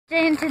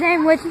today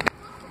I'm with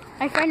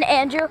my friend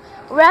Andrew.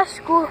 We're at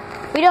school.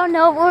 We don't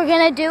know what we're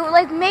gonna do.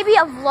 Like maybe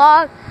a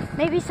vlog,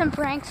 maybe some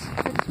pranks.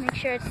 Let's make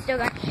sure it's still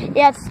going.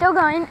 Yeah, it's still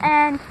going,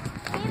 and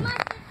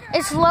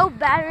it's low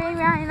battery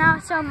right now,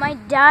 so it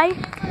might die.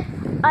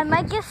 I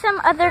might get some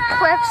other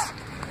clips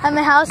at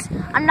my house.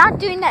 I'm not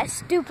doing that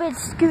stupid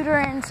scooter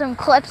and some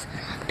clips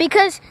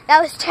because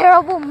that was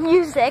terrible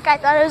music. I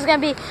thought it was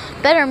gonna be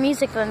better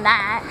music than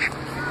that.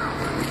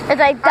 It's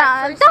like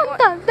dun dun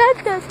dun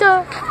dun dun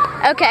dun.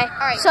 Okay,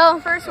 so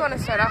first we want to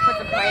start off with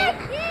the prank.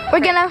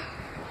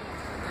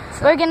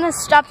 We're gonna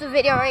stop the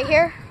video right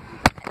here.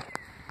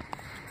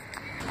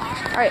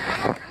 All right.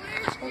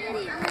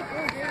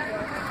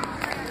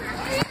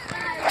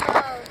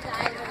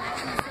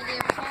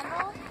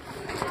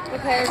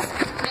 Because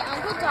my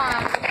Uncle Don, I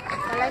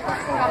like to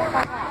sing a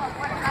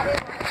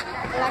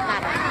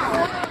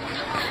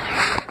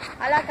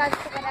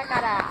la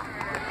cara.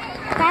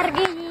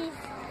 Cargis.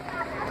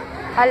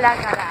 A la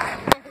cara.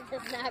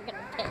 It's not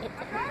gonna pay it.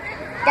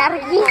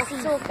 Cargis.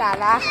 So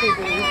carajo.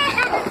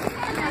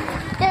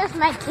 There's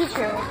my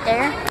teacher right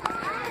there.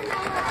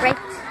 Right.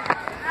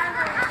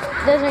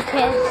 Those are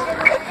kids.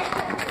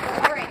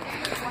 Alright.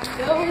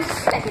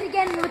 Back it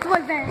again with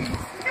my friends.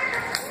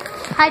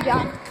 Hi,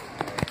 John.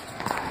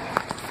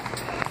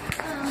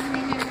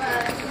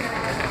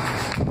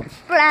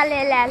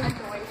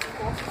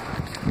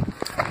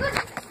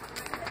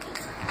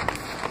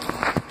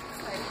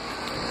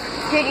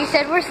 Dude, you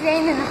said we're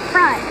staying in the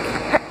front.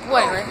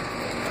 Whatever.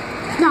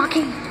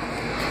 Knocking.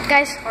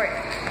 Guys.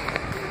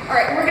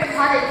 Alright, we're gonna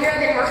pause it here,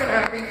 then we're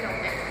gonna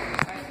refilm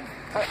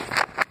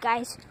it.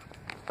 Guys,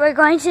 we're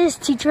going to this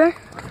teacher.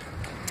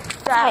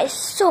 That is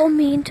so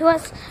mean to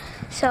us.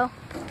 So,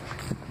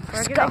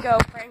 We're gonna go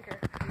pranker.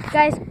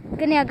 guys,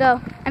 gonna go.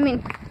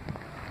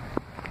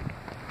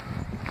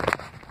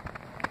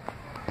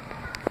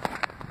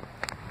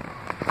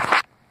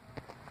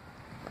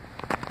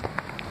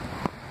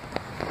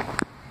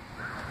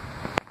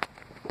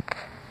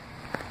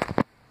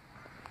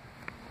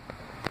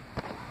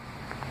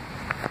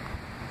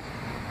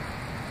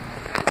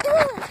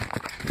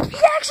 He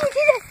actually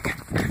did it!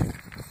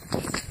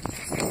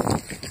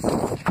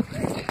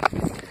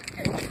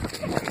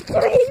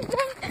 Dude, he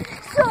banged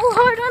so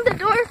hard on the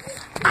door.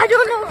 I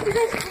don't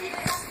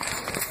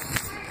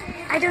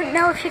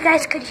know if you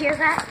guys could hear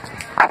that.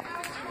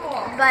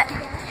 But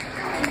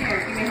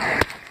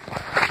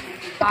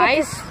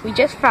Guys, we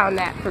just found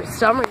that for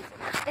some reason.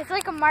 it's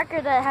like a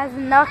marker that has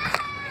enough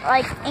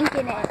like ink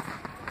in it.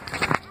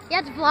 Yeah,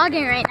 it's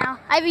vlogging right now.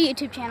 I have a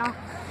YouTube channel.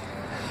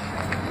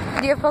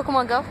 Do you have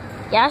Pokemon Go?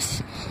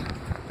 Yes.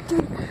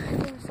 Dude,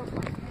 so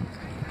fun.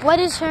 What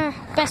is her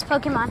best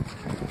Pokemon?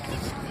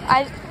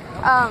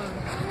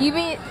 You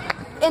mean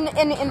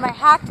in my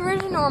hacked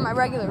version or my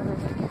regular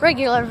version?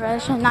 Regular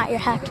version, not your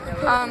hacked.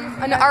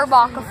 An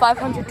Arbok of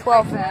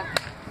 512.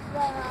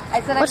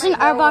 What's an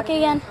Arbok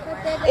again?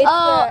 It's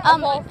Oh,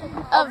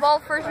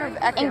 evolved version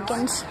of Ekans.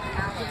 Inkins.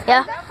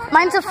 Yeah.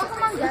 Mine's a.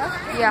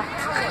 Yeah.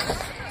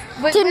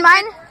 But, Dude,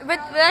 mine. But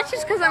that's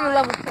just because I'm a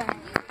level 10.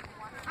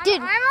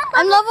 Dude,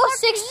 I'm level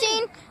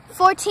 16,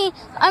 14.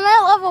 I'm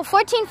at level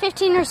 14,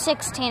 15, or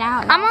 16. I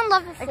don't know. I'm on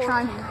level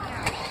 14.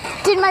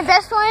 Dude, my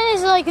best one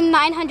is like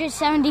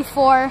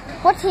 974.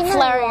 What team are you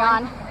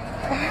Flareon.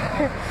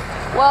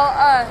 Well,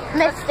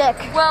 Mystic.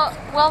 well,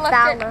 left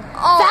Valor. it.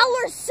 Oh,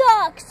 Valor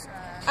sucks.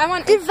 I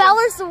want. Dude,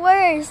 Valor's the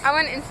worst. I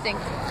want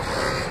Instinct.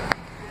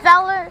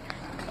 Valor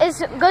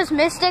goes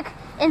Mystic,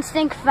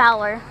 Instinct,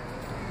 Valor.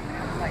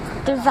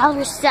 Dude,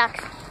 Valor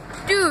sucks.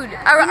 Dude,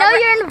 I know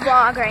you're in a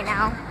vlog right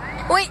now.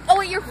 Wait,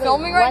 you're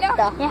filming right now?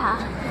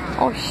 Yeah.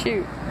 Oh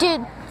shoot.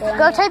 Dude,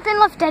 go type in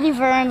Left Eddie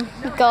Vern.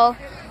 Go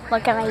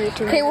look at my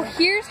YouTube. Okay, well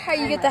here's how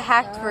you get the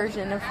hacked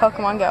version of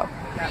Pokemon Go.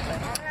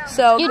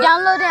 So You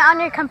download it on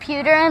your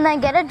computer and then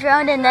get a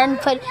drone and then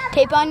put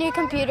tape on your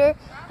computer.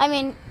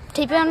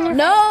 Tape it on your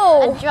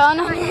No. a drone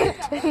on your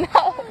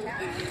No.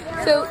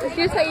 So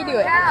here's how you do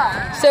it.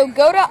 So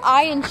go to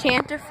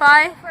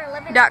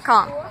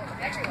iEnchantify.com.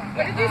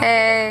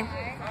 Hey.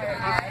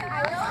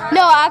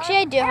 No, actually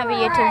I do have a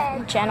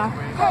YouTube channel.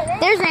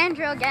 There's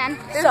Andrew again.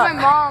 There's my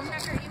mom.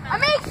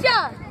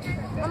 Amisha!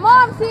 My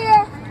mom's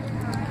here.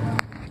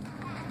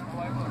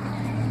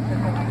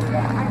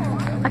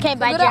 Okay,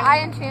 bye, Go to Jen.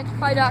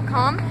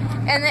 iEnchantify.com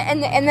and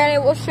then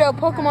it will show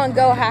Pokemon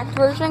Go hacked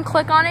version.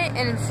 Click on it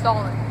and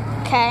install it.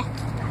 Okay.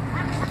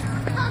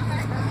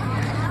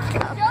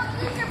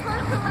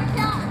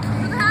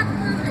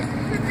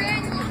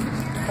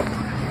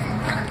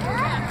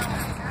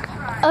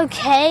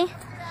 Okay.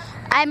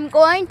 I'm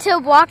going to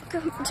walk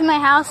to my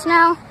house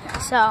now,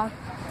 so.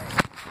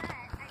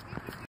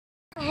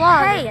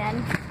 Hey.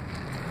 Again.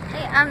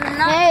 Hey, I'm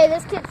not. Hey,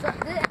 this kid's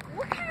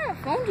What kind of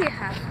phone do you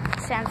have?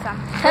 Samsung.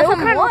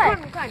 Samsung what?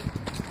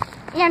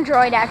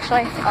 Android,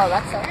 actually. Oh,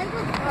 that's it.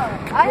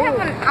 I have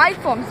an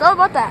iPhone. So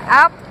about that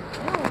app.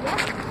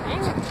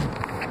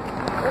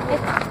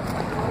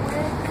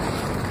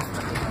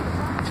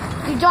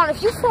 John,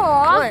 if you fall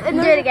off, And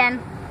do it again.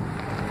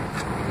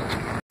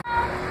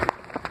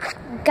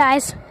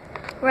 Guys,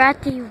 We're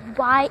at the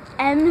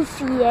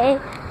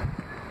YMCA.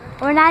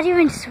 We're not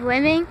even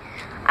swimming.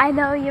 I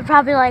know you're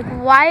probably like,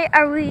 why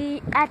are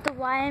we at the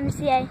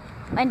YMCA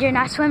when you're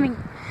not swimming?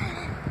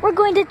 We're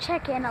going to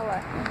check in a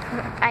lot,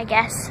 I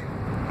guess.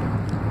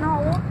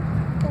 No,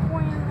 we're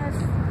going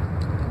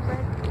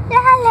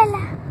La la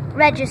la.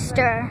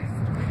 Register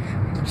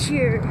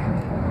here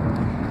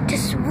to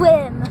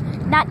swim.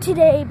 Not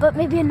today, but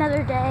maybe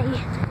another day.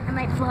 I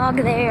might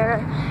vlog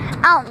there.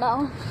 I don't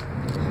know.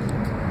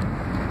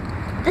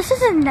 This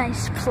is a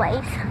nice place.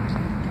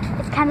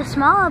 It's kind of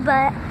small,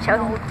 but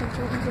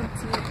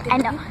I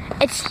know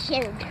it's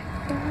huge.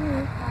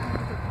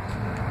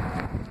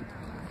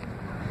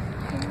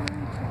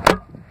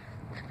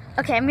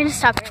 Okay, I'm gonna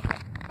stop here.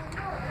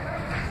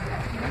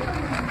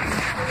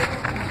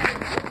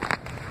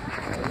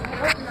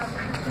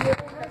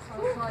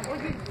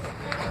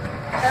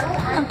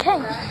 Okay.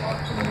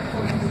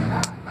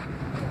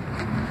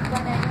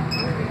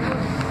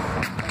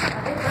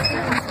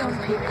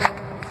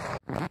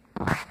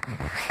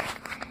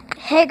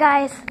 Hey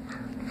guys,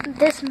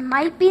 this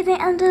might be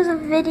the end of the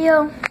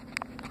video.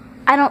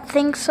 I don't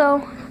think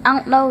so. I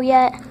don't know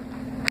yet.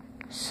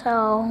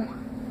 So,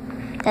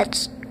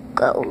 let's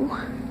go.